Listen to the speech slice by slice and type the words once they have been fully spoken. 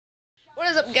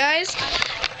What is up, guys?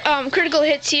 Critical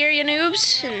Hits here, you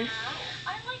noobs. And,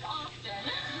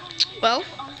 well,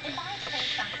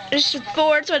 it's just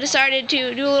bored, so I decided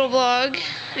to do a little vlog.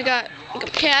 I got a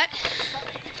cat.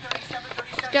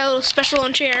 Got a little special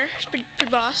on chair. It's pretty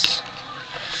boss.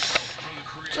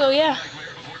 So, yeah.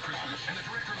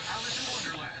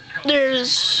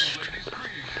 There's...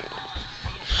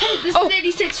 Hey, this is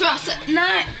 86 Ross.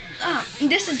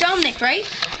 This is Dominic, right?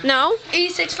 No.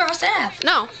 86 Ross Ave.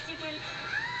 No.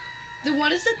 Then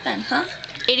what is it then, huh?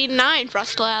 89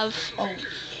 Frost Ave. Oh,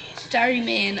 sorry,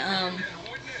 man.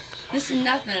 This is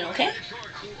nothing, okay?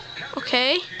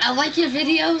 Okay. I like your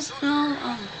videos.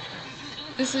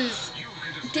 This is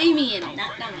Damien,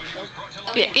 not Dominic.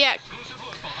 Okay. Yeah.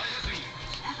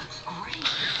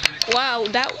 Wow,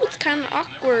 that was kind of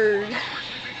awkward.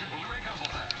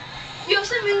 You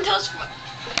also been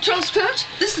Toast Crunch?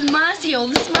 This is my cereal.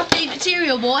 This is my favorite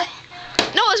cereal, boy.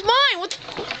 No, it's mine. What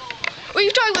are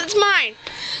you talking about? It's mine.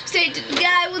 Say it to the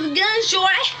guy with the gun,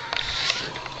 shorty.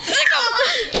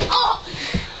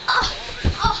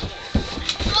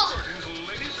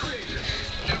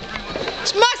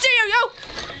 It's my cereal, yo!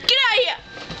 Get out of here!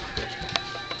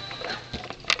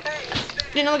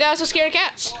 Didn't know the guy was so scared of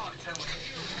cats.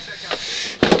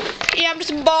 Yeah, I'm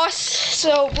just a boss,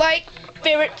 so like,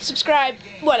 favorite, subscribe,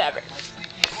 whatever.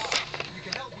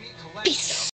 Peace.